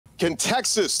Can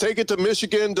Texas take it to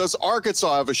Michigan? Does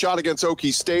Arkansas have a shot against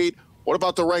Okie State? What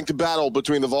about the ranked battle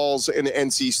between the Vols and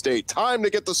NC State? Time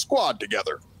to get the squad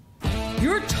together.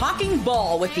 You're talking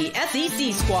ball with the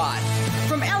SEC squad.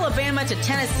 From Alabama to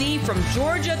Tennessee, from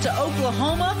Georgia to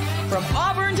Oklahoma, from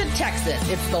Auburn to Texas,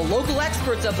 it's the local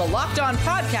experts of the Locked On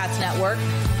Podcast Network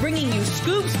bringing you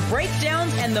scoops,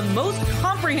 breakdowns, and the most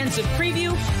comprehensive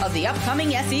preview of the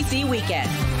upcoming SEC weekend.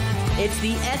 It's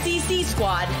the SEC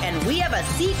squad, and we have a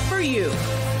seat for you.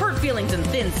 Hurt feelings and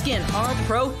thin skin are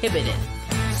prohibited.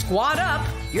 Squad up,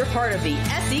 you're part of the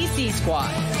SEC squad.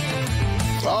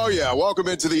 Oh, yeah. Welcome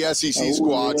into the SEC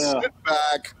squad. Yeah. Sit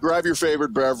back, grab your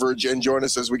favorite beverage, and join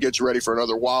us as we get you ready for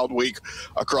another wild week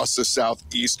across the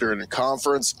Southeastern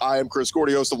Conference. I am Chris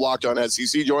Gordy, host of Locked On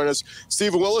SEC. Join us.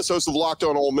 Stephen Willis, host of Locked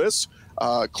On Ole Miss.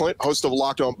 Clint, host of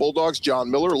Locked On Bulldogs.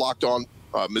 John Miller, Locked On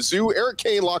Mizzou. Eric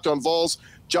Kane, Locked On Vols.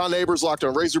 John Neighbors, Locked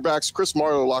On Razorbacks. Chris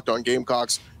Marlowe, Locked On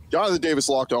Gamecocks. Jonathan Davis,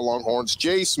 Locked On Longhorns.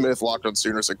 Jay Smith, Locked On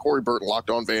Sooners. And Corey Burton, Locked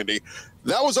On Vandy.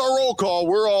 That was our roll call.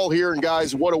 We're all here, and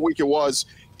guys, what a week it was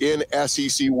in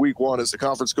SEC Week 1 as the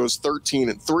conference goes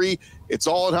 13-3. It's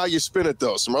all in how you spin it,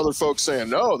 though. Some other folks saying,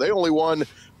 no, they only won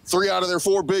 3 out of their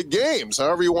 4 big games.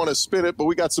 However you want to spin it, but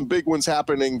we got some big ones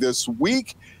happening this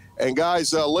week. And,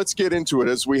 guys, let's get into it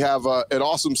as we have an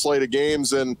awesome slate of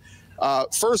games. And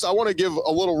first, I want to give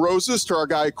a little roses to our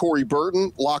guy Corey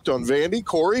Burton, Locked On Vandy.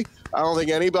 Corey, I don't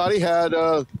think anybody had,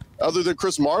 other than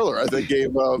Chris Marler, I think gave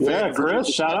Vandy.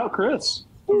 Chris. Shout out Chris.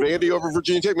 Vandy over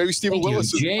Virginia Tech. Maybe Stephen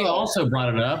Willis. Jay also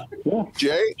brought it up. Yeah.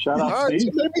 Jay? Shout out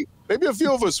Steve. So maybe a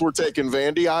few of us were taking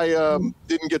Vandy. I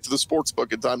didn't get to the sports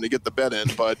book in time to get the bet in,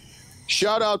 but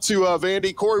shout out to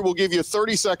Vandy. Corey, we'll give you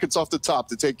 30 seconds off the top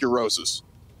to take your roses.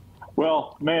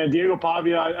 Well, man, Diego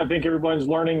Pavia, I think everyone's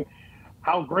learning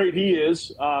how great he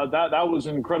is. That was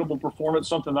an incredible performance,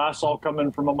 something that I saw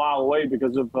coming from a mile away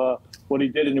because of what he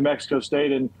did in New Mexico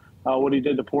State and what he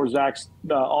did to poor Zach's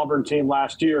Auburn team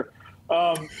last year.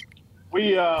 The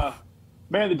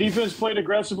defense played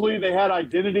aggressively. They had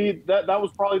identity. That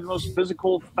was probably the most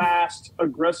physical, fast,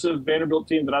 aggressive Vanderbilt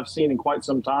team that I've seen in quite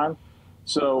some time.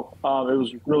 So it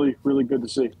was really, really good to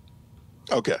see.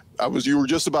 Okay. You were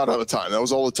just about out of time. That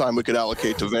was all the time we could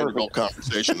allocate to Vanderbilt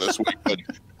conversation this week. But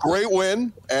great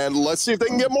win, and let's see if they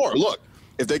can get more. Look,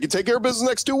 if they can take care of business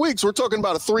next 2 weeks, we're talking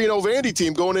about a 3-0 Vandy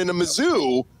team going into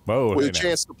Mizzou with a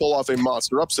chance to pull off a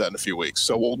monster upset in a few weeks.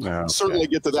 So we'll certainly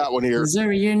get to that one here.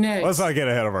 Missouri, you're next. Let's not get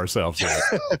ahead of ourselves.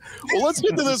 Well, let's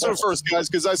get to this one first, guys,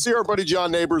 because I see our buddy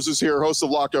John Neighbors is here, host of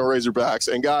Locked On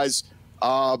Razorbacks. And, guys,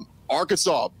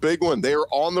 Arkansas, big one. They are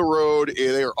on the road.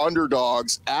 They are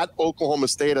underdogs at Oklahoma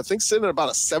State. I think sitting at about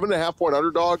a 7.5-point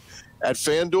underdog at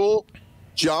FanDuel.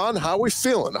 John, how are we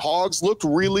feeling? Hogs looked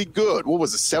really good. What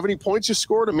was it, 70 points you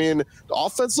scored? I mean, the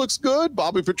offense looks good.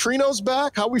 Bobby Petrino's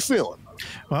back. How are we feeling?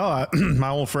 Well, my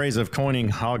old phrase of coining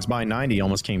Hogs by 90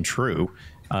 almost came true.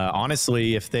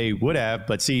 Honestly, if they would have,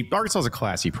 but see, Arkansas is a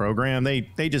classy program.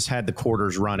 They just had the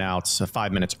quarters run out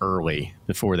 5 minutes early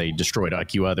before they destroyed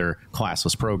IQ other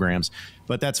classless programs.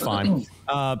 But that's fine.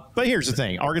 But here's the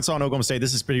thing. Arkansas and Oklahoma State,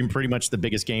 this is pretty much the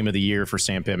biggest game of the year for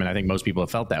Sam Pittman. I think most people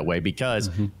have felt that way because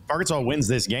if Arkansas wins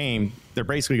this game, they're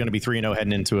basically going to be 3-0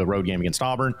 heading into a road game against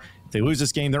Auburn. If they lose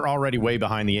this game, they're already way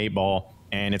behind the 8 ball.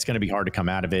 And it's going to be hard to come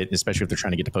out of it, especially if they're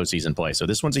trying to get to postseason play. So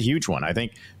this one's a huge one. I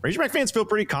think Razorback fans feel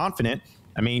pretty confident.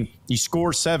 I mean, you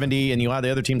score 70 and you allow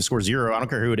the other team to score 0. I don't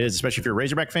care who it is, especially if you're a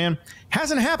Razorback fan.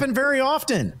 Hasn't happened very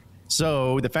often.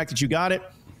 So the fact that you got it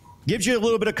gives you a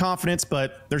little bit of confidence,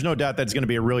 but there's no doubt that it's going to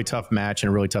be a really tough match and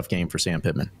a really tough game for Sam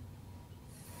Pittman.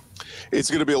 It's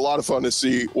going to be a lot of fun to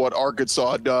see what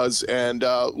Arkansas does. And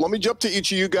let me jump to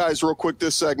each of you guys real quick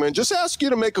this segment. Just ask you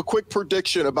to make a quick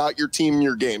prediction about your team and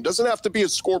your game. Doesn't have to be a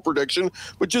score prediction,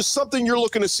 but just something you're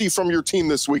looking to see from your team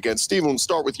this weekend. Steven, we'll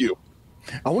start with you.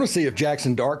 I want to see if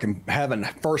Jackson Dart can have a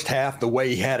first half the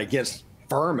way he had against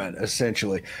Furman,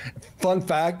 essentially. Fun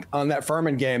fact, on that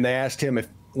Furman game, they asked him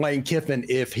Lane Kiffin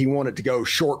if he wanted to go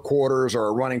short quarters or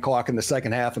a running clock in the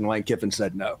second half, and Lane Kiffin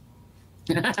said no.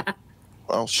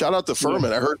 Well, shout out to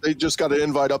Furman. I heard they just got an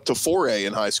invite up to 4A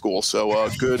in high school, so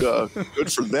good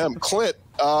for them. Clint,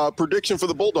 prediction for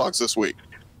the Bulldogs this week?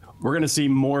 We're going to see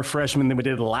more freshmen than we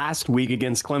did last week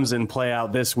against Clemson play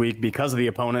out this week because of the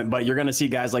opponent, but you're going to see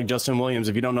guys like Justin Williams.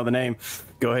 If you don't know the name,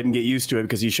 go ahead and get used to it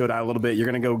because he showed out a little bit. You're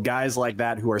going to go guys like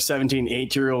that who are 17,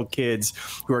 18-year-old kids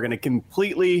who are going to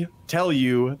completely tell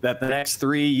you that the next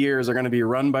 3 years are going to be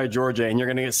run by Georgia, and you're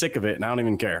going to get sick of it, and I don't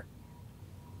even care.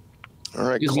 All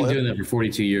right, he's been doing that for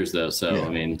 42 years, though. So I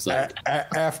mean, it's like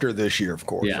after this year, of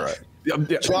course. Yeah.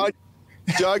 Right.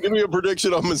 John, give me a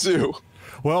prediction on Mizzou.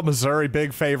 Well, Missouri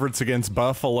big favorites against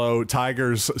Buffalo.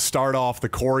 Tigers start off the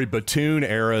Corey Batoon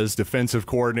era as defensive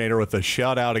coordinator with a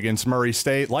shutout against Murray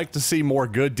State. Like to see more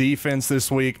good defense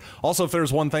this week. Also, if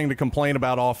there's one thing to complain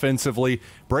about offensively,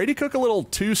 Brady Cook a little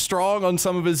too strong on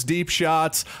some of his deep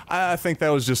shots. I think that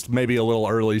was just maybe a little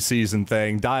early season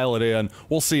thing. Dial it in.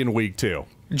 We'll see in week 2.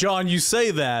 John, you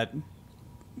say that.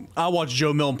 I watched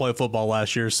Joe Milton play football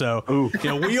last year, so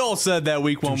we all said that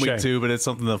week 1, week 2, but it's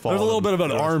something that falls. There's a little bit of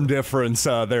an arm difference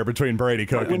there between Brady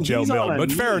Cook and Joe Milton,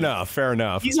 but fair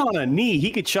enough. He's on a knee.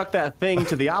 He could chuck that thing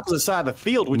to the opposite side of the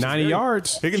field, which 90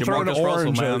 yards. He can throw an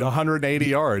orange at 180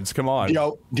 yards. Come on.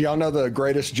 Do y'all know the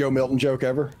greatest Joe Milton joke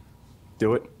ever?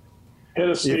 Do it.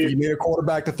 If you need a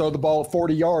quarterback to throw the ball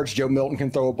 40 yards, Joe Milton can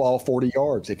throw a ball 40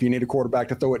 yards. If you need a quarterback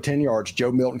to throw it 10 yards,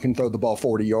 Joe Milton can throw the ball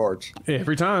 40 yards.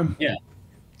 Every time. Yeah.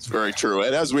 It's very true.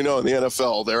 And as we know in the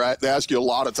NFL, they ask you a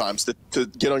lot of times to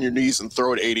get on your knees and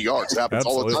throw it 80 yards. It happens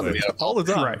all the time in the NFL. All the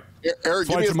time. Right. Eric,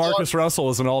 give me a Marcus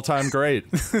Russell is an all-time great.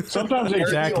 Sometimes they give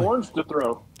you orange to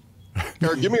throw.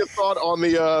 Eric, give me a thought on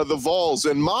the Vols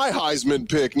and my Heisman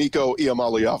pick, Nico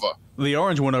Iamaleava. The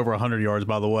orange went over 100 yards,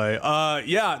 by the way.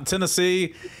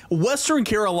 Tennessee. Western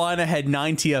Carolina had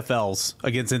 9 TFLs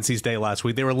against NC State last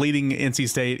week. They were leading NC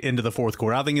State into the fourth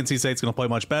quarter. I think NC State's going to play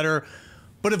much better.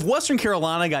 But if Western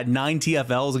Carolina got 9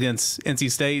 TFLs against NC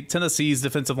State, Tennessee's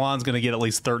defensive line is going to get at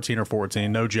least 13 or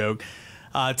 14. No joke.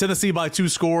 Tennessee by 2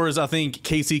 scores. I think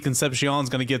Casey Concepcion is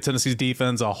going to give Tennessee's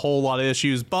defense a whole lot of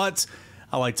issues. But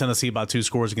I like Tennessee by 2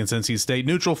 scores against NC State.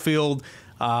 Neutral field.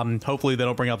 Hopefully they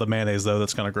don't bring out the mayonnaise, though.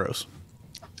 That's kind of gross.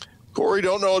 Corey,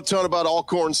 don't know a ton about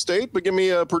Alcorn State, but give me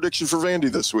a prediction for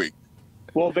Vandy this week.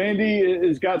 Well, Vandy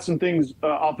has got some things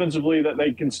offensively that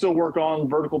they can still work on,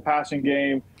 vertical passing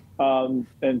game,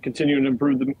 and continue to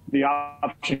improve the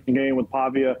option game with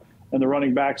Pavia and the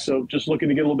running back. So just looking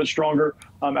to get a little bit stronger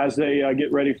as they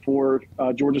get ready for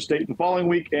Georgia State the following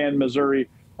week and Missouri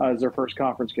as their first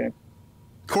conference game.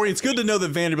 Corey, it's good to know that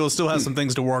Vanderbilt still has some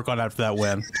things to work on after that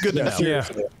win. Good to know. Yeah.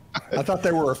 I thought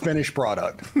they were a finished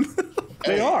product.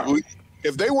 They are.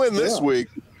 If they win this week,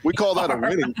 we call that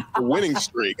a winning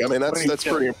streak. I mean, that's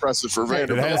pretty impressive for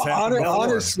Vanderbilt.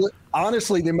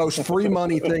 Honestly, the most free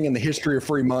money thing in the history of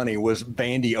free money was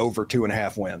Vandy over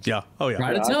 2.5 wins. Yeah. Oh, yeah.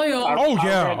 Try to tell you. I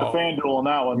ran the FanDuel on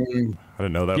that one. I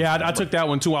didn't know that. Yeah, I took that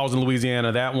one too. I was in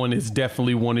Louisiana. That one is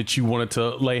definitely one that you wanted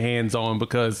to lay hands on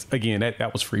because, again,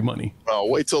 that was free money. Oh,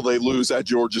 wait till they lose at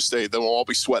Georgia State. Then we'll all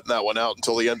be sweating that one out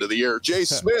until the end of the year. Jay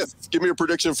Smith, give me a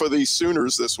prediction for the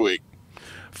Sooners this week.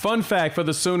 Fun fact for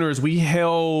the Sooners, we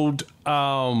held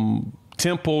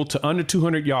Temple to under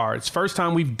 200 yards. First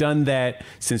time we've done that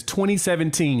since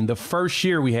 2017, the first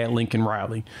year we had Lincoln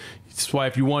Riley. That's why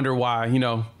if you wonder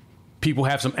why, people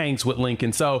have some angst with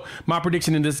Lincoln. So my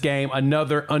prediction in this game,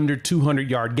 another under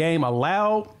 200-yard game.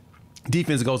 Allowed.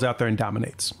 Defense goes out there and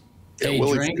dominates. Hey,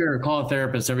 drink or call a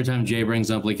therapist every time Jay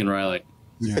brings up Lincoln Riley.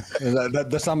 Yeah,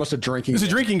 that's almost a drinking. It's a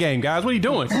drinking game, guys. What are you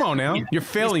doing? Come on now, you're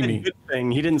failing me. Good thing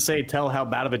he didn't say tell how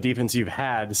bad of a defense you've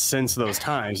had since those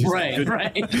times. Right.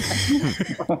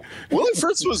 Willie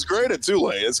Fritz was great at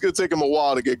Tulane. It's going to take him a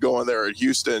while to get going there at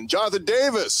Houston. Jonathan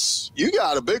Davis, you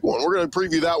got a big one. We're going to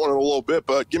preview that one in a little bit,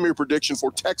 but give me a prediction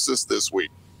for Texas this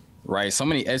week. Right. So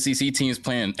many SEC teams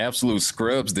playing absolute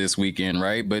scrubs this weekend,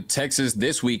 right? But Texas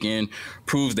this weekend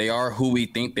proves they are who we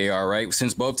think they are, right?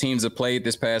 Since both teams have played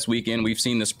this past weekend, we've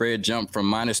seen the spread jump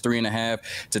from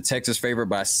 -3.5 to Texas favored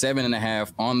by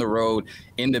 7.5 on the road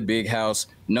in the Big House.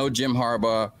 No Jim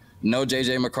Harbaugh, no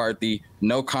J.J. McCarthy,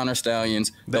 no Connor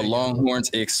Stallions. The Longhorns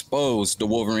exposed the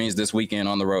Wolverines this weekend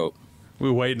on the road.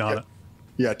 We're waiting on it.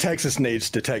 Yeah, Texas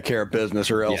needs to take care of business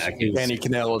or else Danny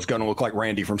Cannell is going to look like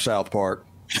Randy from South Park.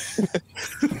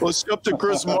 Let's jump to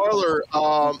Chris Marler.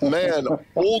 Man,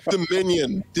 Old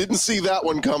Dominion. Didn't see that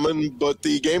one coming, but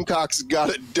the Gamecocks got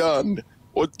it done.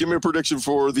 Give me a prediction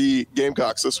for the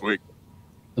Gamecocks this week.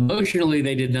 Emotionally,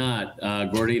 they did not,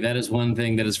 Gordy. That is one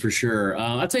thing that is for sure.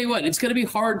 I'll tell you what, it's going to be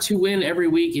hard to win every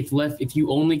week if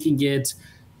you only can get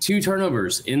 2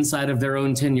 turnovers inside of their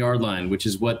own 10-yard line, which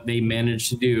is what they managed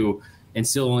to do and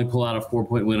still only pull out a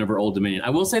 4-point win over Old Dominion. I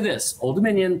will say this, Old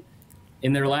Dominion,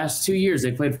 in their last 2 years,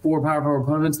 they played 4 Power 4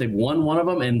 opponents. They've won one of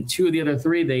them, and 2 of the other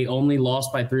 3, they only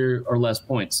lost by 3 or less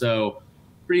points. So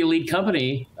pretty elite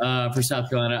company for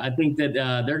South Carolina. I think that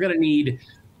they're going to need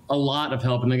a lot of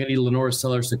help, and they're going to need Lenora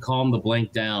Sellers to calm the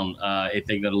blank down if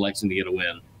they go to Lexington to get a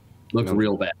win. Looks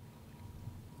real bad.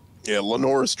 Yeah,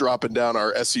 Lenore's dropping down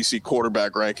our SEC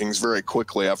quarterback rankings very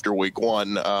quickly after week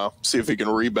 1. See if he can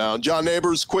rebound. John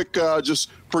Neighbors, quick just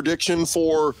prediction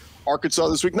for Arkansas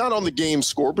this week, not on the game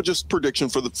score, but just prediction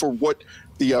for what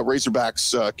the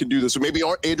Razorbacks can do this week. Maybe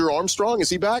Andrew Armstrong, is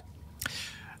he back?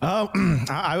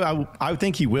 I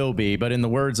think he will be, but in the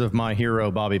words of my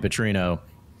hero, Bobby Petrino,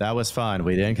 that was fun.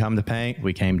 We didn't come to paint,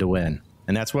 we came to win.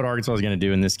 And that's what Arkansas is going to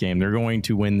do in this game. They're going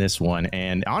to win this one.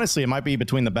 And honestly, it might be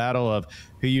between the battle of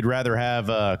who you'd rather have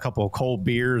a couple of cold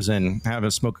beers and have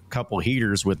a smoke a couple of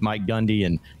heaters with Mike Gundy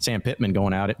and Sam Pittman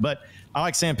going at it. But I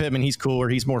like Sam Pittman. He's cooler.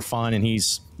 He's more fun, and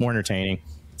he's more entertaining.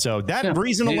 So that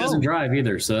reason alone. He doesn't drive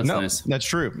either, so that's nice. That's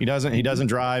true. He doesn't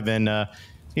drive, and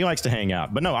he likes to hang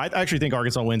out. But no, I actually think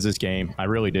Arkansas wins this game. I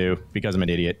really do, because I'm an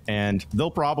idiot. And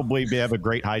they'll probably have a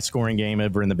great high-scoring game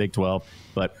over in the Big 12.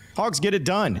 But Hogs get it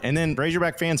done. And then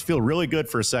Razorback fans feel really good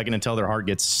for a second until their heart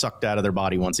gets sucked out of their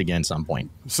body once again at some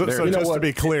point. So just to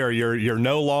be clear, you're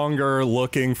no longer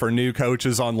looking for new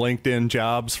coaches on LinkedIn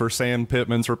jobs for Sam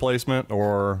Pittman's replacement?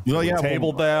 Or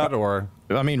tabled that? Or...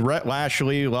 I mean, Rhett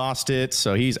Lashley lost it,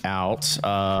 so he's out.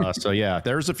 So, yeah,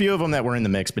 there's a few of them that were in the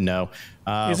mix, but no.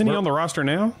 Isn't he on the roster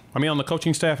now? I mean, on the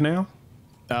coaching staff now?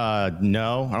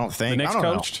 No, I don't think. The next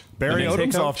coach? Barry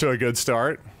Odom's off to a good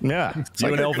start. Yeah.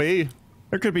 UNLV.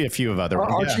 There could be a few of other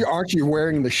ones. Aren't you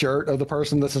wearing the shirt of the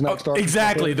person that's next starter?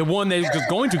 Exactly. The one that's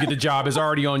going to get the job is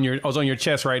already on your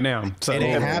chest right now. So it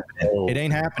ain't happening. It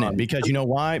ain't happening because you know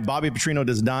why? Bobby Petrino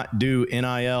does not do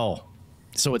NIL,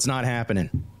 so it's not happening.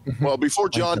 Well, before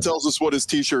John tells us what his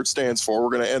T-shirt stands for,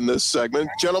 we're going to end this segment.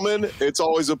 Gentlemen, it's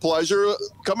always a pleasure.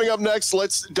 Coming up next,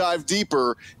 let's dive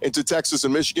deeper into Texas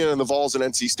and Michigan and the Vols and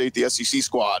NC State, the SEC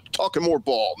squad. Talking more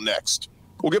ball next.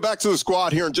 We'll get back to the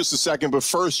squad here in just a second, but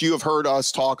first, you have heard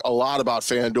us talk a lot about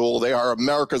FanDuel. They are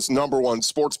America's #1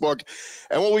 sportsbook.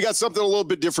 And well, we got something a little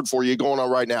bit different for you going on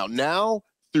right now. Now,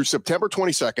 through September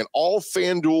 22nd, all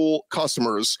FanDuel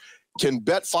customers can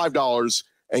bet $5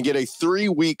 and get a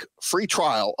 3-week free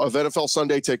trial of NFL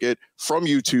Sunday Ticket from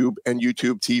YouTube and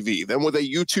YouTube TV. Then with a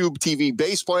YouTube TV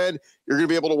base plan, you're going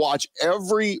to be able to watch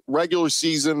every regular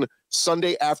season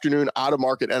Sunday afternoon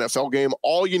out-of-market NFL game.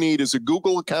 All you need is a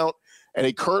Google account and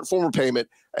a current form of payment,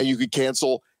 and you can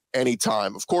cancel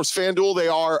anytime. Of course, FanDuel, they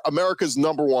are America's #1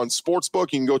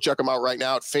 sportsbook. You can go check them out right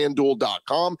now at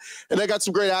FanDuel.com. And they got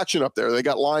some great action up there. They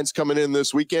got lines coming in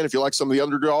this weekend. If you like some of the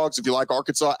underdogs, if you like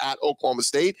Arkansas at Oklahoma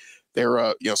State,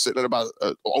 they're sitting at about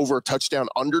over a touchdown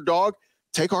underdog.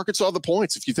 Take Arkansas the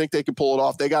points if you think they can pull it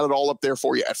off. They got it all up there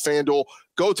for you at FanDuel.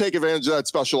 Go take advantage of that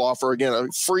special offer. Again, a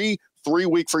free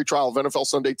 3-week free trial of NFL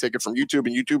Sunday Ticket from YouTube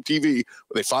and YouTube TV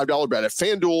with a $5 bet at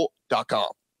FanDuel.com.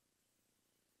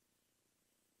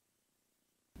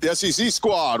 The SEC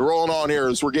squad rolling on here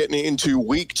as we're getting into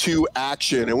week 2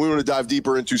 action, and we want to dive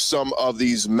deeper into some of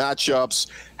these matchups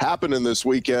happening this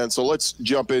weekend. So let's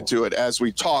jump into it as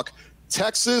we talk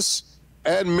Texas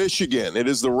and Michigan. It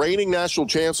is the reigning national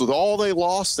champs with all they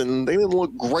lost, and they didn't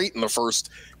look great in the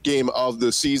first game of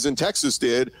the season. Texas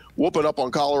did, whooping up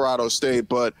on Colorado State.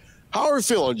 But how are we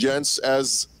feeling, gents,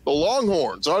 as the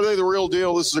Longhorns? Are they the real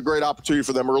deal? This is a great opportunity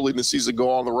for them early in the season to go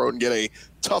on the road and get a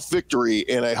tough victory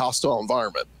in a hostile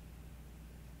environment.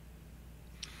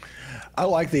 I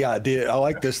like the idea. I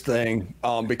like this thing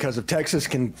because if Texas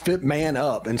can fit man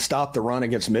up and stop the run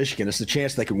against Michigan, it's a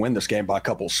chance they can win this game by a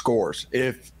couple of scores.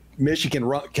 If Michigan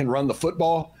can run the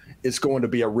football, it's going to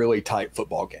be a really tight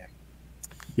football game.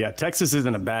 Yeah, Texas is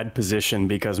in a bad position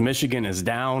because Michigan is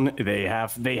down. They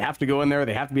have to go in there.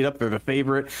 They have to beat up. They're the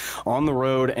favorite on the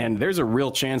road, and there's a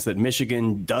real chance that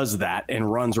Michigan does that and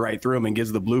runs right through them and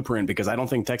gives the blueprint, because I don't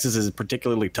think Texas is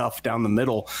particularly tough down the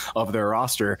middle of their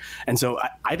roster. And so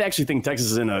I actually think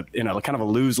Texas is in a kind of a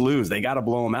lose-lose. They got to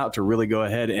blow them out to really go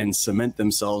ahead and cement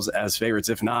themselves as favorites.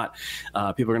 If not,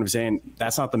 people are going to be saying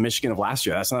that's not the Michigan of last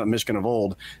year. That's not the Michigan of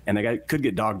old, and they could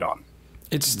get dogged on.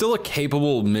 It's still a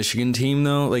capable Michigan team,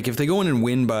 though. Like, if they go in and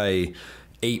win by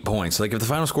 8 points, like if the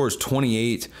final score is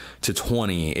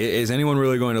 28-20, is anyone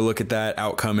really going to look at that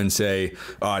outcome and say,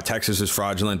 Texas is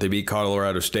fraudulent, they beat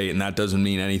Colorado State, and that doesn't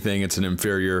mean anything, it's an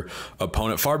inferior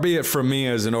opponent? Far be it from me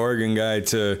as an Oregon guy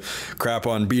to crap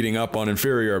on beating up on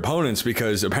inferior opponents,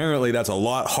 because apparently that's a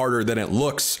lot harder than it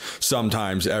looks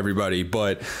sometimes, everybody.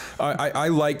 But I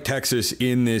like Texas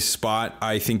in this spot.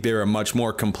 I think they're a much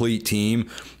more complete team.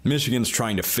 Michigan's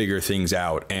trying to figure things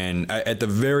out, and at the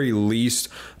very least,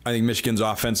 I think Michigan's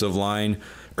offensive line,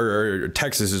 or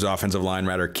Texas's offensive line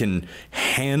rather, can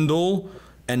handle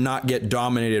and not get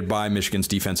dominated by Michigan's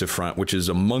defensive front, which is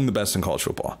among the best in college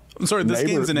football. I'm sorry, this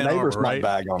game's in Ann Arbor,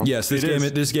 right? Yes,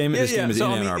 this game is in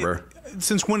Ann Arbor.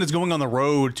 Since when is going on the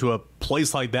road to a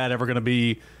place like that ever going to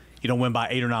be, win by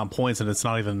 8 or 9 points, and it's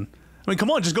not even? I mean,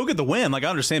 come on, just go get the win. Like, I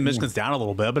understand Michigan's down a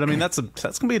little bit, but I mean that's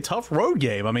going to be a tough road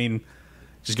game. I mean,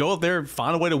 just go up there,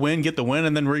 find a way to win, get the win,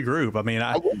 and then regroup. I mean,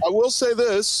 I will say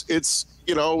this. It's,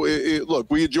 look,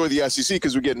 we enjoy the SEC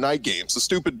because we get night games. The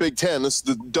stupid Big Ten, this is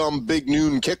the dumb big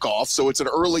noon kickoff, so it's an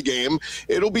early game.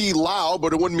 It'll be loud,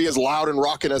 but it wouldn't be as loud and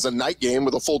rocking as a night game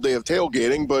with a full day of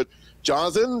tailgating. But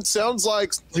Jonathan, sounds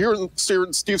like hearing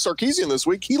Steve Sarkisian this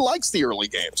week, he likes the early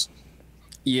games.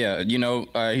 Yeah,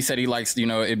 he said he likes,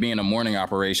 it being a morning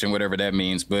operation, whatever that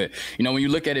means. But, when you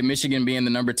look at it, Michigan being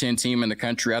the number 10 team in the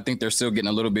country, I think they're still getting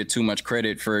a little bit too much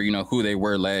credit for, who they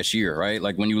were last year, right?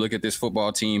 Like when you look at this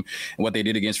football team and what they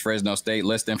did against Fresno State,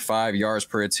 less than 5 yards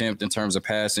per attempt in terms of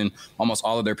passing, almost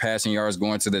all of their passing yards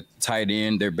going to the tight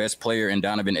end, their best player in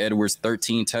Donovan Edwards,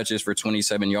 13 touches for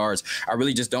 27 yards. I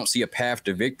really just don't see a path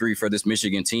to victory for this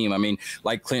Michigan team. I mean,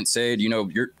 like Clint said,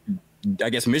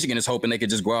 I guess Michigan is hoping they could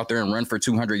just go out there and run for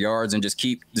 200 yards and just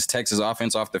keep this Texas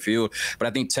offense off the field. But I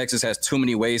think Texas has too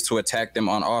many ways to attack them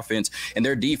on offense, and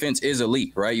their defense is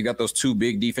elite, right? You got those two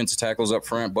big defensive tackles up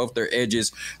front. Both their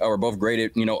edges are both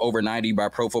graded, over 90 by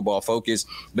Pro Football Focus.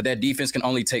 But that defense can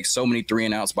only take so many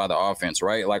 3-and-outs by the offense,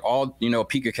 right? Like all,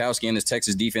 Pete Kwiatkowski and this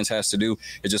Texas defense has to do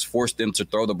is just force them to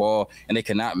throw the ball, and they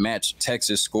cannot match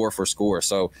Texas score for score.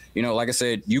 So, like I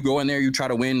said, you go in there, you try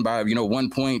to win by, 1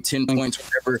 point, 10 points,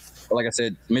 whatever. Like I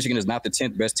said, Michigan is not the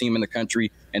 10th best team in the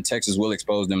country, and Texas will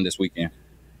expose them this weekend.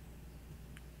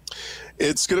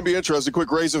 It's going to be interesting. Quick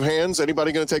raise of hands.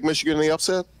 Anybody going to take Michigan in the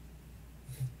upset?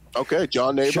 Okay,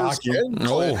 John Neighbors. John's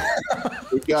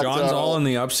all in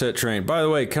the upset train. By the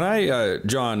way, can I,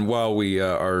 John, while we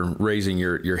are raising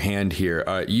your hand here,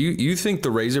 you think the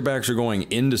Razorbacks are going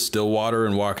into Stillwater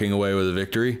and walking away with a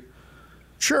victory?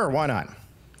 Sure, why not?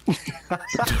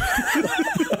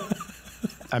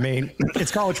 I mean,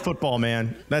 it's college football,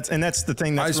 man. That's the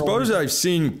thing. I suppose I've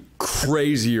seen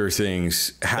crazier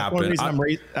things happen.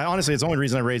 Honestly, it's the only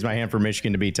reason I raised my hand for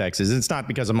Michigan to beat Texas. It's not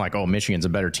because I'm like, oh, Michigan's a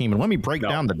better team. And let me break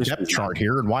down the depth chart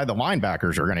here and why the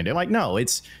linebackers are going to do. Like, no,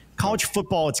 it's college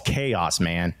football. It's chaos,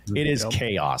 man. It is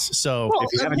chaos. So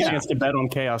if you have a chance to bet on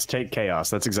chaos, take chaos.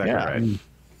 That's exactly right.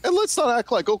 And let's not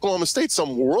act like Oklahoma State's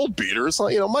some world beater. It's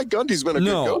like, Mike Gundy's been a good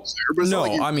coach there.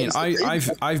 But I mean,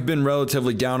 I've been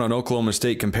relatively down on Oklahoma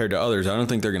State compared to others. I don't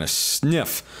think they're going to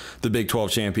sniff the Big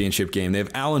 12 championship game. They have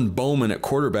Alan Bowman at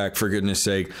quarterback, for goodness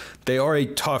sake. They are a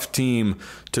tough team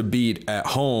to beat at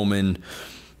home. And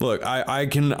look, I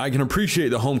can appreciate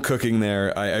the home cooking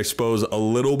there, I suppose, a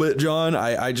little bit, John.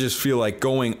 I just feel like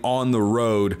going on the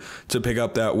road to pick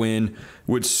up that win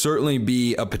would certainly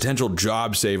be a potential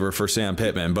job saver for Sam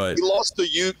Pittman. But he lost to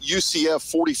UCF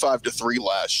 45-3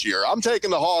 last year. I'm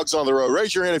taking the Hogs on the road.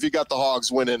 Raise your hand if you got the Hogs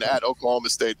winning at Oklahoma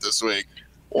State this week.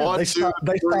 They stop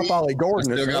Ollie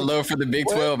Gordon. Still got love for the Big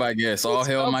 12, I guess. All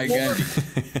hell Mike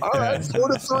Gundy. All right,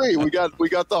 4-3. We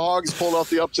got the Hogs pulling off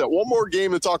the upset. One more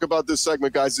game to talk about this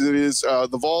segment, guys. It is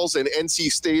the Vols and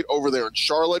NC State over there in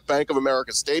Charlotte, Bank of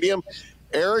America Stadium.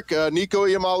 Eric, Nico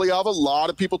Iamaleava, a lot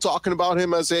of people talking about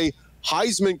him as a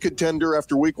Heisman contender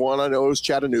after week one. I know it was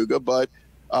Chattanooga, but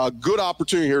good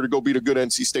opportunity here to go beat a good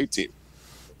NC State team.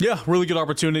 Yeah, really good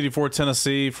opportunity for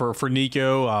Tennessee, for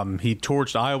Nico. He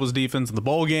torched Iowa's defense in the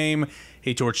bowl game.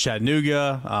 He torched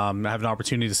Chattanooga. I have an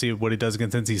opportunity to see what he does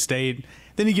against NC State.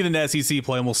 Then you get into SEC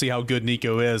play, and we'll see how good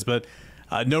Nico is. But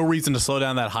no reason to slow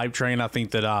down that hype train. I think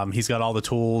that he's got all the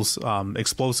tools,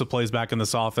 explosive plays back in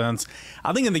this offense.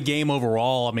 I think in the game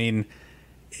overall, I mean,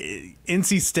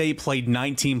 NC State played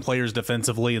 19 players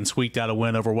defensively and squeaked out a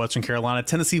win over Western Carolina.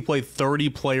 Tennessee played 30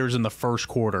 players in the first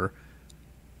quarter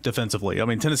defensively. I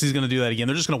mean, Tennessee's going to do that again.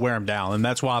 They're just going to wear them down, and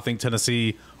that's why I think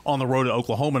Tennessee on the road to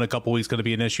Oklahoma in a couple weeks is going to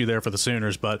be an issue there for the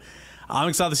Sooners. But I'm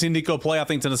excited to see Nico play. I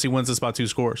think Tennessee wins this by 2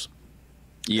 scores.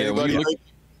 Yeah, when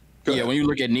you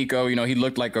look at Nico, he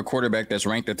looked like a quarterback that's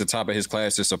ranked at the top of his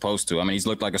class is supposed to. I mean, he's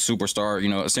looked like a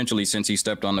superstar, essentially since he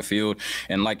stepped on the field.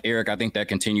 And like Eric, I think that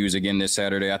continues again this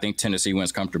Saturday. I think Tennessee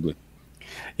wins comfortably.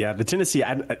 Yeah, the Tennessee,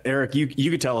 Eric,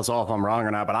 you could tell us all if I'm wrong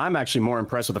or not, but I'm actually more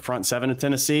impressed with the front seven of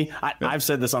Tennessee. I've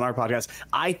said this on our podcast.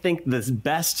 I think the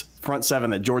best front seven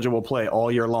that Georgia will play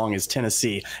all year long is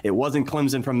Tennessee. It wasn't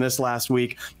Clemson from this last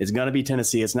week. It's going to be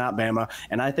Tennessee. It's not Bama.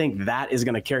 And I think that is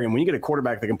going to carry. And when you get a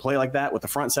quarterback that can play like that with the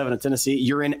front seven of Tennessee,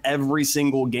 you're in every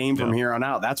single game from here on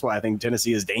out. That's why I think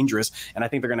Tennessee is dangerous, and I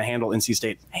think they're going to handle NC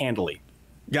State handily.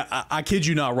 Yeah, I kid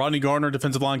you not. Rodney Gardner,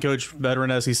 defensive line coach,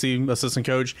 veteran SEC assistant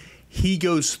coach, he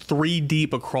goes 3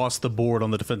 deep across the board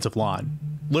on the defensive line.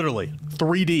 Literally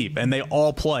 3 deep, and they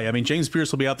all play. I mean, James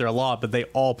Pierce will be out there a lot, but they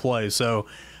all play. So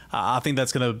I think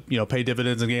that's going to pay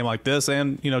dividends in a game like this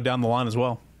and down the line as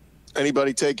well.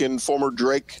 Anybody taking former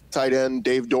Drake tight end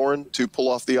Dave Doran to pull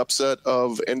off the upset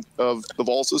of the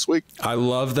Vols this week? I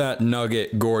love that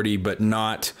nugget, Gordy, but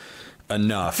not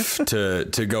enough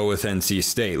to go with NC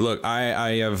State. Look,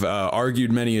 I have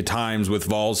argued many a times with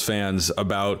Vols fans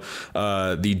about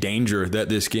the danger that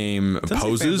this game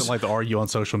poses. Fans don't like to argue on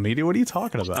social media. What are you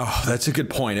talking about? Oh, that's a good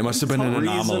point. It must have been an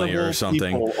anomaly or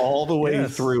something. All the way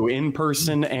through, in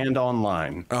person and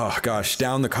online. Oh gosh,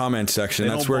 down the comment section.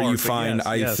 That's where you find,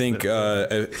 I think,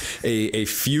 a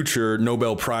future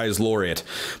Nobel Prize laureate.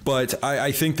 But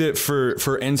I think that for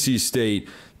NC State,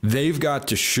 they've got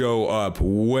to show up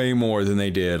way more than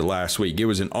they did last week. It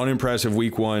was an unimpressive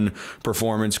week 1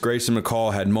 performance. Grayson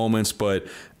McCall had moments, but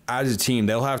as a team,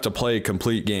 they'll have to play a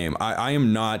complete game. I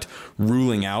am not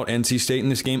ruling out NC State in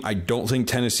this game. I don't think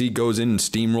Tennessee goes in and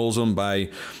steamrolls them by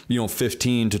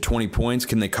 15 to 20 points.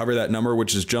 Can they cover that number,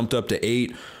 which has jumped up to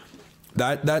 8?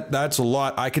 That's a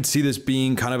lot. I could see this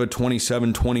being kind of a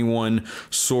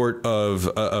 27-21 sort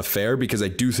of affair, because I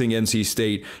do think NC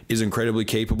State is incredibly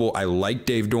capable. I like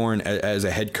Dave Doran as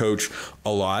a head coach a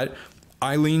lot.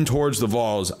 I lean towards the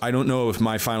Vols. I don't know if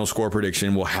my final score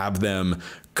prediction will have them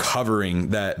covering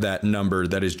that number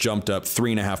that has jumped up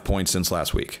 3.5 points since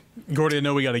last week. Gordy, I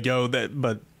know we got to go,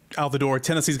 but out the door,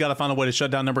 Tennessee's got to find a way to shut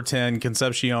down number 10,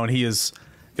 Concepcion. He is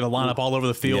going to line up all over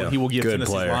the field. Yeah, he will give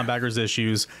Tennessee's player. linebackers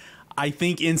issues. I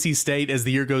think NC State, as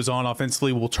the year goes on,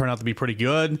 offensively will turn out to be pretty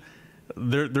good.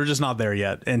 They're just not there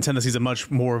yet, and Tennessee's a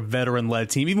much more veteran-led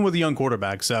team, even with a young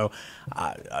quarterback. So,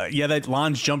 that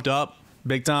line's jumped up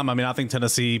big time. I mean, I think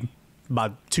Tennessee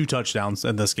by 2 touchdowns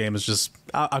in this game is just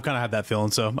 – I kind of have that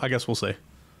feeling, so I guess we'll see.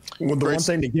 Well, the one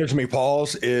thing that gives me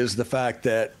pause is the fact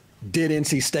that did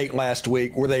NC State last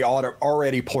week, were they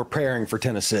already preparing for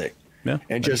Tennessee? Yeah,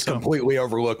 and just completely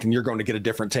overlooked, and you're going to get a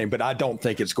different team. But I don't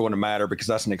think it's going to matter, because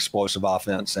that's an explosive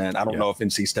offense, and I don't know if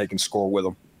NC State can score with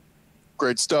them.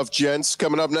 Great stuff, gents.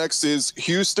 Coming up next is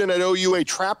Houston at OU, a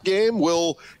trap game.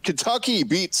 Will Kentucky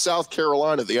beat South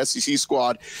Carolina? The SEC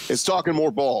squad is talking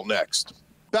more ball next.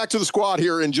 Back to the squad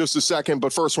here in just a second,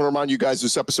 but first I want to remind you guys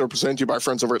this episode presented to you by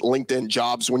friends over at LinkedIn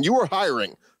Jobs. When you are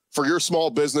hiring for your small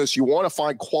business, you want to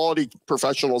find quality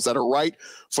professionals that are right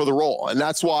for the role. And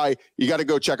that's why you got to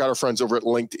go check out our friends over at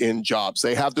LinkedIn Jobs.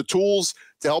 They have the tools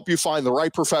to help you find the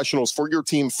right professionals for your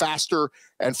team faster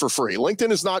and for free.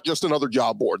 LinkedIn is not just another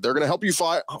job board. They're going to help you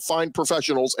find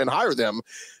professionals and hire them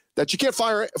that you can't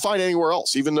find anywhere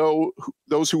else, even though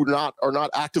those who are not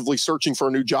actively searching for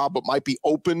a new job but might be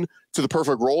open to the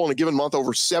perfect role. In a given month,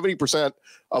 over 70%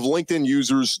 of LinkedIn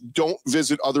users don't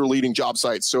visit other leading job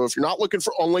sites. So if you're not looking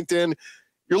on LinkedIn,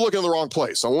 you're looking in the wrong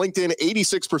place. On LinkedIn,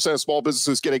 86% of small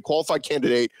businesses get a qualified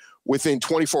candidate within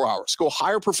 24 hours. Go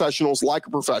hire professionals like a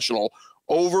professional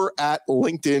over at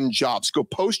LinkedIn Jobs. Go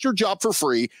post your job for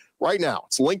free right now.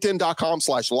 It's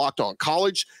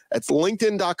linkedin.com/lockedoncollege. That's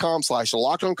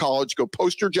linkedin.com/lockedoncollege. Go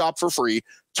post your job for free.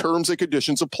 Terms and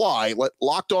conditions apply. Let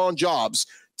Locked On Jobs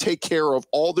take care of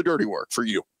all the dirty work for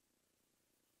you.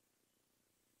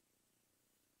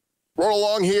 Roll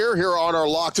along here on our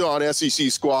Locked On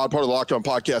SEC squad, part of the Locked On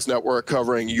Podcast Network,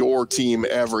 covering your team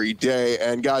every day.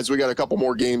 And guys, we got a couple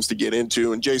more games to get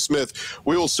into. And Jay Smith,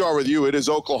 we will start with you. It is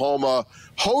Oklahoma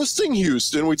hosting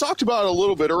Houston. We talked about it a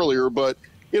little bit earlier, but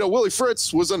Willie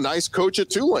Fritz was a nice coach at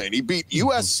Tulane. He beat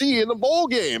USC in the bowl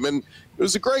game, and it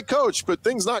was a great coach, but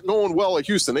things not going well at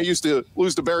Houston. They used to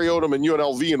lose to Barry Odom and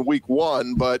UNLV in week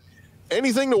 1, but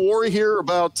anything to worry here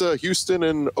about Houston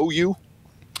and OU?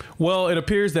 Well, it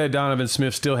appears that Donovan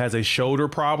Smith still has a shoulder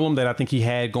problem that I think he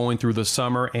had going through the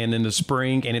summer and in the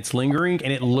spring, and it's lingering,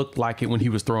 and it looked like it when he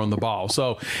was throwing the ball.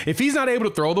 So if he's not able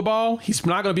to throw the ball, he's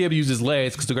not going to be able to use his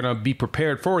legs, because they're going to be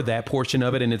prepared for that portion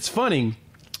of it. And it's funny,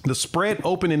 the spread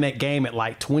opened in that game at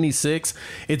like 26.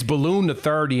 It's ballooned to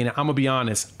 30, and I'm going to be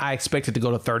honest, I expect it to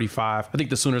go to 35. I think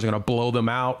the Sooners are going to blow them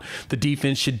out. The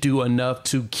defense should do enough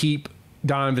to keep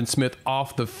Donovan Smith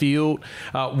off the field.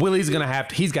 Willie's going to have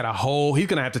to, he's going to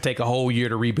have to take a whole year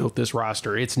to rebuild this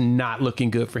roster. It's not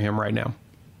looking good for him right now.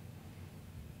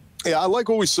 Yeah, I like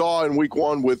what we saw in week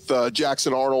 1 with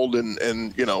Jackson Arnold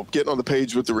and getting on the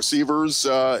page with the receivers.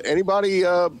 Anybody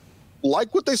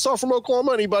like what they saw from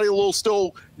Oklahoma? Anybody a little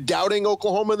still doubting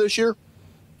Oklahoma this year?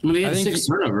 I mean, they had 6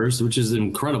 turnovers, which is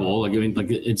incredible.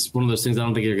 It's one of those things. I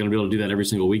don't think you're going to be able to do that every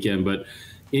single weekend, but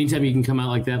anytime you can come out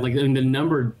like that, the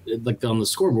number, on the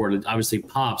scoreboard, it obviously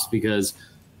pops, because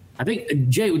I think,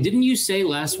 Jay, didn't you say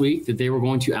last week that they were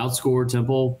going to outscore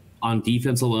Temple on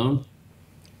defense alone?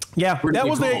 Yeah, that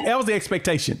was the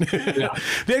expectation. Yeah.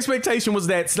 The expectation was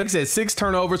that, like I said, 6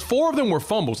 turnovers, 4 of them were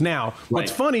fumbles. Now, what's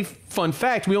funny, fun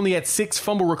fact, we only had 6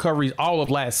 fumble recoveries all of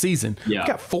last season. Yeah. We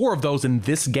got 4 of those in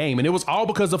this game, and it was all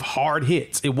because of hard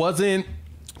hits. It wasn't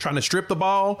trying to strip the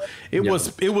ball. It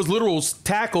was literal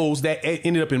tackles that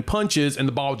ended up in punches, and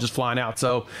the ball just flying out.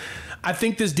 So I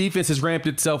think this defense has ramped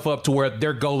itself up to where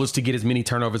their goal is to get as many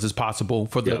turnovers as possible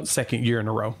for the second year in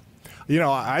a row. You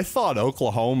know, I thought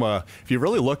Oklahoma, if you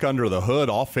really look under the hood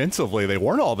offensively, they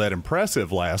weren't all that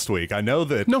impressive last week. I know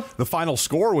that the final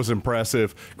score was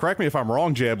impressive. Correct me if I'm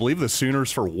wrong, Jay. I believe the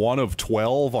Sooners for 1 of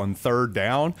 12 on third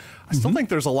down. I still think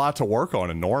there's a lot to work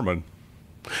on in Norman.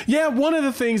 Yeah, one of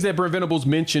the things that Brent Venables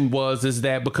mentioned is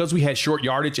that because we had short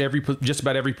yardage just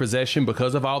about every possession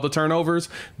because of all the turnovers,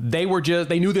 they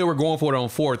knew they were going for it on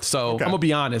fourth. So I'm going to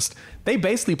be honest. They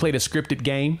basically played a scripted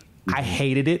game. I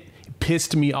hated it.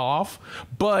 Pissed me off,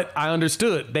 but I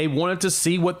understood. They wanted to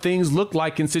see what things look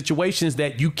like in situations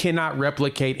that you cannot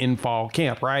replicate in fall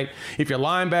camp, right? If your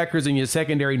linebackers and your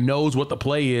secondary knows what the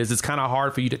play is, it's kind of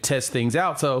hard for you to test things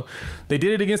out. So they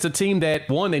did it against a team that,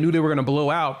 one, they knew they were going to blow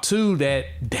out, two, that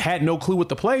had no clue what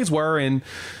the plays were, and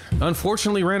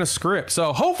unfortunately ran a script.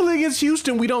 So hopefully against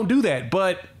Houston, we don't do that.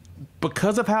 But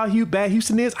because of how bad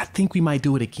Houston is, I think we might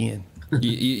do it again.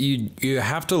 You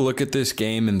have to look at this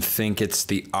game and think it's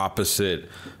the opposite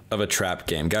of a trap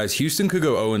game. Guys, Houston could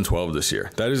go 0-12 this year.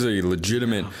 That is a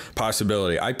legitimate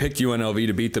possibility. I picked UNLV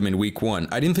to beat them in week 1.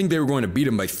 I didn't think they were going to beat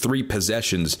them by 3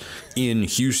 possessions in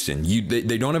Houston.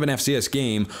 They don't have an FCS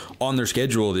game on their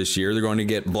schedule this year. They're going to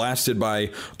get blasted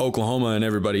by Oklahoma and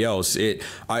everybody else.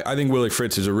 I think Willie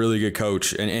Fritz is a really good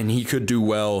coach, and he could do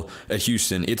well at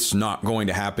Houston. It's not going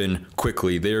to happen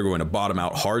quickly. They are going to bottom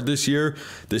out hard this year.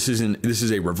 This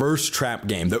is a reverse trap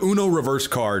game. The Uno reverse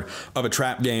card of a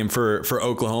trap game for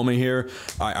Oklahoma here.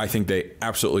 I think they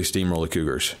absolutely steamroll the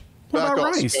Cougars. Back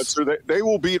off, Spencer. They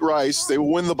will beat Rice. They will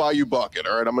win the Bayou Bucket.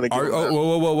 All right, I'm going to give them that.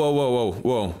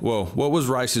 Whoa. What was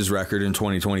Rice's record in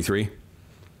 2023?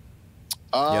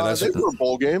 They were a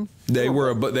bowl game. They were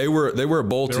a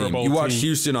bowl team. You watched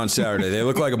Houston on Saturday. They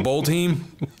look like a bowl team.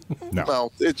 No.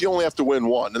 Well, you only have to win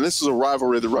one, and this is a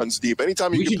rivalry that runs deep.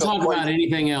 Anytime we should talk about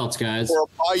anything else, guys. Or a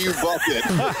Bayou Bucket.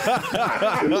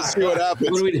 Let's see what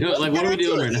happens. What are we doing? What are we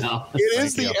doing right now? It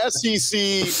is the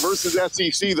SEC versus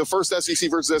SEC, the first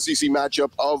SEC versus SEC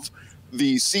matchup of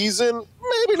the season.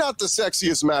 Maybe not the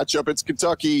sexiest matchup. It's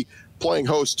Kentucky playing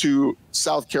host to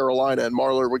South Carolina. And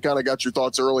Marler, we kind of got your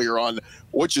thoughts earlier on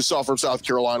what you saw from South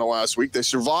Carolina last week. They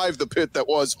survived the pit that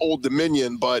was Old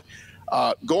Dominion, but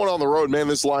going on the road, man,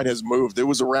 this line has moved. It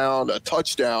was around a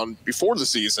touchdown before the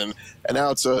season, and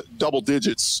now it's a double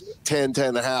digits,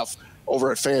 10.5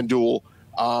 over at FanDuel.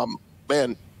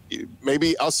 Man,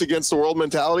 maybe us against the world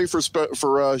mentality for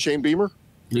Shane Beamer?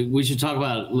 We should talk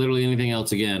about literally anything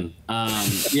else again.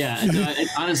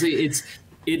 Honestly,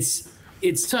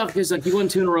 it's tough because like you won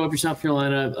 2 in a row for South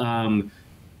Carolina,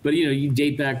 but you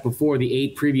date back before the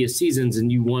 8 previous seasons and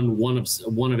you won one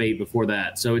of 8 before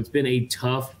that. So it's been a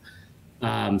tough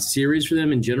series for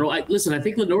them in general. I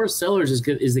think Lenore Sellers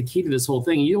is the key to this whole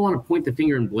thing. You don't want to point the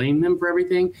finger and blame them for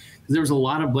everything because there was a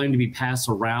lot of blame to be passed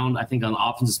around. I think on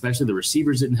offense, especially the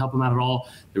receivers didn't help them out at all.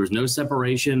 There was no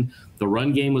separation. The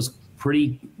run game was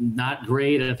pretty not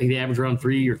great. I think they averaged around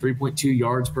 3 or 3.2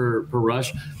 yards per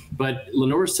rush. But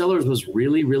Lenore Sellers was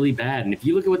really, really bad. And if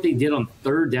you look at what they did on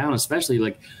third down, especially,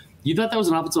 like, you thought that was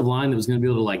an offensive line that was going to be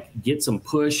able to, like, get some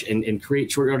push and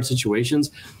create short yard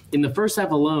situations. In the first half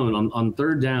alone, on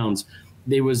third downs,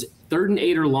 there was 3rd and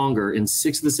 8 or longer in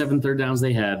 6 of the 7 third downs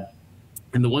they had.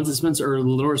 And the ones that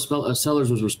Lenore Sellers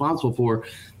was responsible for,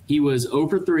 he was 0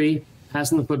 for 3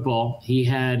 passing the football. He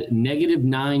had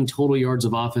 -9 total yards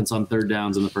of offense on third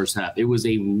downs in the first half. It was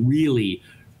a really,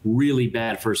 really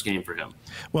bad first game for him.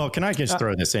 Well, can I just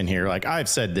throw this in here? Like, I've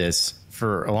said this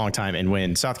for a long time, and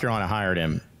when South Carolina hired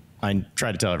him, I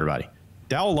tried to tell everybody,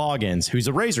 Dowell Loggins, who's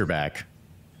a Razorback,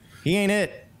 he ain't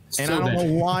it. And so I don't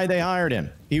know why they hired him.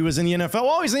 He was in the NFL.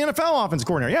 Oh, he's the NFL offense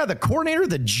coordinator. Yeah, the coordinator of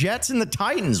the Jets and the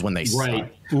Titans when they started.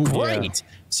 Great. Yeah.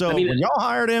 So when y'all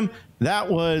hired him,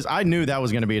 I knew that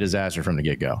was going to be a disaster from the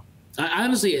get-go. I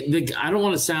honestly, I don't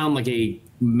want to sound like a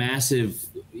massive,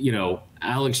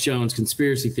 Alex Jones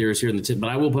conspiracy theorist here in the but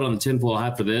I will put on the tinfoil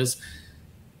hat for this.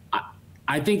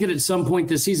 I think that at some point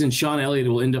this season, Sean Elliott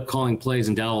will end up calling plays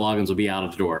and Dowell Loggins will be out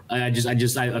of the door. I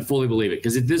fully believe it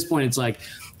because at this point it's like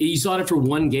you saw it for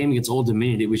one game against Old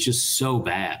Dominion. It was just so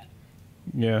bad.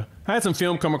 Yeah. I had some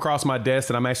film come across my desk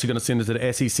that I'm actually going to send it to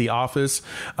the SEC office.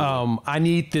 I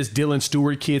need this Dylan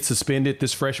Stewart kid suspended.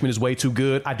 This freshman is way too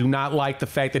good. I do not like the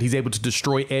fact that he's able to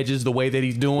destroy edges the way that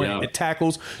he's doing at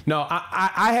tackles. No,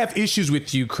 I have issues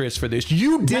with you, Chris, for this.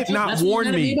 You did not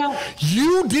warn me.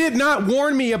 You did not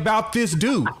warn me about this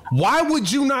dude. Why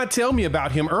would you not tell me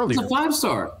about him earlier? He's a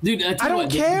 5-star. Dude, I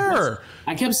don't care.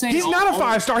 I kept saying he's not a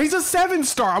 5-star. He's a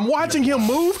 7-star. I'm watching him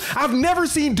move. I've never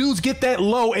seen dudes get that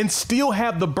low and still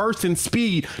have the burst burst in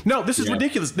speed. No, this is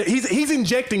ridiculous. He's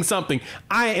injecting something.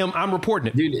 I'm reporting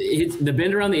it. Dude, the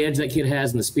bend around the edge that kid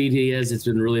has and the speed he has, it's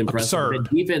been really impressive. Absurd.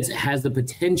 The defense has the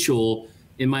potential,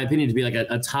 in my opinion, to be like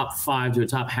a top 5 to a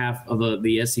top half of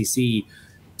the SEC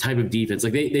type of defense.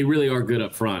 Like they really are good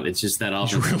up front. It's just that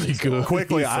offense. He's really good.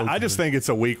 Quickly, I just think it's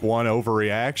a week 1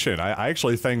 overreaction. I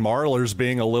actually think Marlar's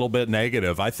being a little bit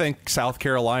negative. I think South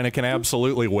Carolina can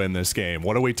absolutely win this game.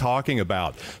 What are we talking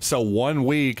about? So 1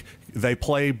 week, they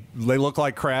look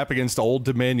like crap against Old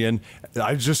Dominion.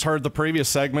 I just heard the previous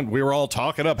segment. We were all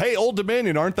talking up, hey, Old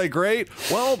Dominion, aren't they great?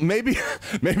 Well, maybe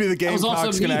the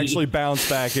Gamecocks can actually bounce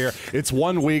back here. It's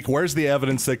 1 week. Where's the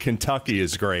evidence that Kentucky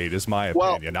is great, is my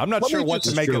opinion. I'm not sure what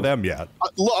to make of them yet.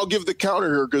 I'll give the counter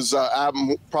here because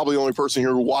I'm probably the only person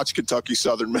here who watched Kentucky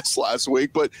Southern Miss last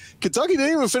week. But Kentucky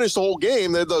didn't even finish the whole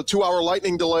game. They had the 2-hour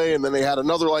lightning delay, and then they had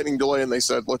another lightning delay, and they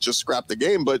said, let's just scrap the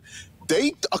game. But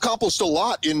they accomplished a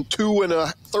lot in 2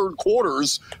 1/3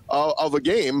 quarters of a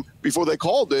game before they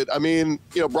called it. I mean,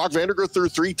 Brock Vandergrift threw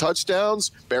 3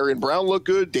 touchdowns. Barry and Brown looked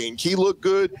good. Dane Key looked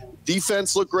good.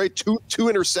 Defense looked great. Two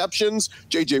interceptions.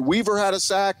 J.J. Weaver had a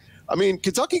sack. I mean,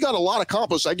 Kentucky got a lot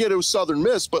accomplished. I get it was Southern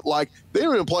Miss, but they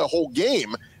didn't even play a whole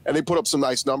game, and they put up some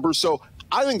nice numbers. So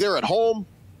I think they're at home,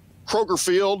 Kroger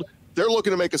Field. They're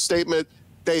looking to make a statement.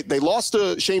 They lost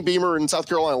to Shane Beamer in South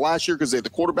Carolina last year because they had the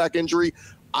quarterback injury.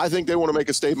 I think they want to make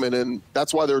a statement, and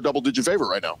that's why they're a double-digit favorite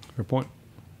right now. Good point.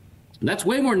 That's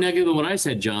way more negative than what I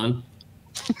said, John.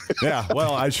 Yeah,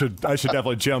 well, I should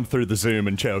definitely jump through the Zoom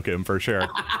and choke him for sure.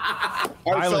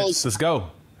 All right, fellas, let's go.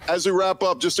 As we wrap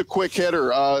up, just a quick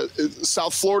hitter.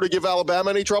 South Florida give Alabama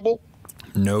any trouble?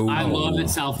 No. I love that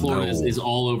South Florida is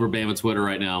all over Bama Twitter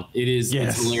right now. It's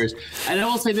hilarious. And I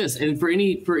will say this, and for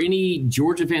any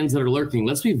Georgia fans that are lurking,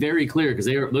 let's be very clear because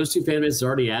those two fan bases are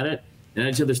already at it and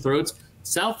at each other's throats.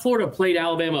 South Florida played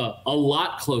Alabama a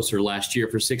lot closer last year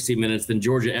for 60 minutes than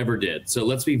Georgia ever did. So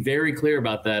let's be very clear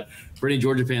about that for any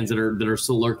Georgia fans that are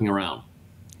still lurking around.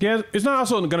 Yeah, it's not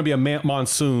also going to be a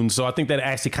monsoon, so I think that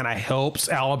actually kind of helps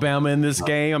Alabama in this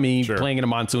game. I mean, playing in a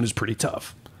monsoon is pretty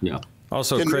tough. Yeah.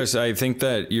 Also, Chris, I think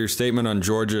that your statement on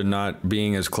Georgia not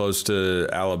being as close to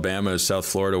Alabama as South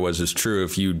Florida is true.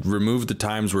 If you remove the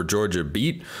times where Georgia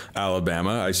beat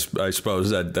Alabama, I suppose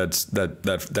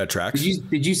that tracks.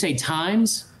 Did you say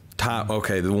times?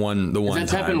 Okay, the one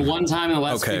that's time. happened one time in the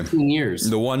last 15 years.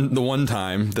 The one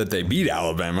time that they beat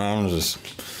Alabama,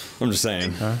 I'm just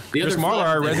saying. Chris Marlar,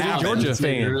 our resident Georgia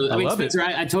fan. I love Spencer,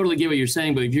 it. I totally get what you're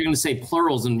saying, but if you're going to say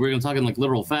plurals and we're going to talk in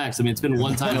literal facts, I mean, it's been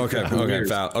one time.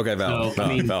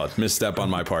 Valid. Misstep on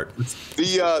my part.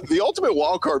 The ultimate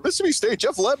wild card, Mississippi State,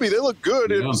 Jeff Lebby, they look good.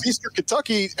 Yeah. It was Eastern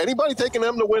Kentucky. Anybody taking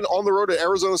them to win on the road to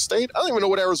Arizona State? I don't even know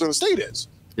what Arizona State is.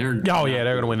 They're going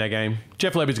to win that game.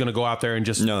 Jeff Lebby's going to go out there and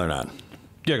just. No, they're not.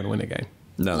 They're going to win that game.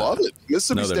 No, love it.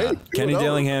 Mississippi State. Kenny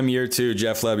Dillingham, year 2.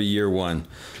 Jeff Lebby, year 1.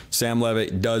 Sam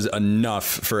Levitt does enough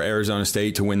for Arizona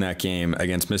State to win that game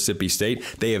against Mississippi State.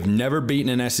 They have never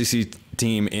beaten an SEC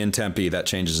team in Tempe. That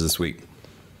changes this week.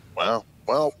 Wow.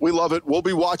 Well, we love it. We'll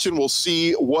be watching. We'll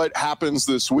see what happens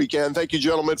this weekend. Thank you,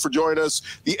 gentlemen, for joining us.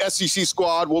 The SEC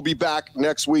squad will be back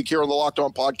next week here on the Locked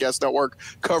On Podcast Network,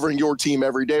 covering your team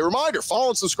every day. Reminder, follow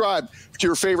and subscribe to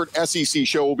your favorite SEC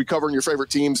show. We'll be covering your favorite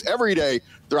teams every day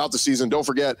throughout the season. Don't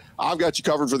forget, I've got you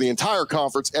covered for the entire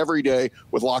conference every day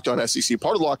with Locked On SEC,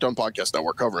 part of the Locked On Podcast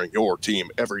Network, covering your team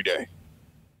every day.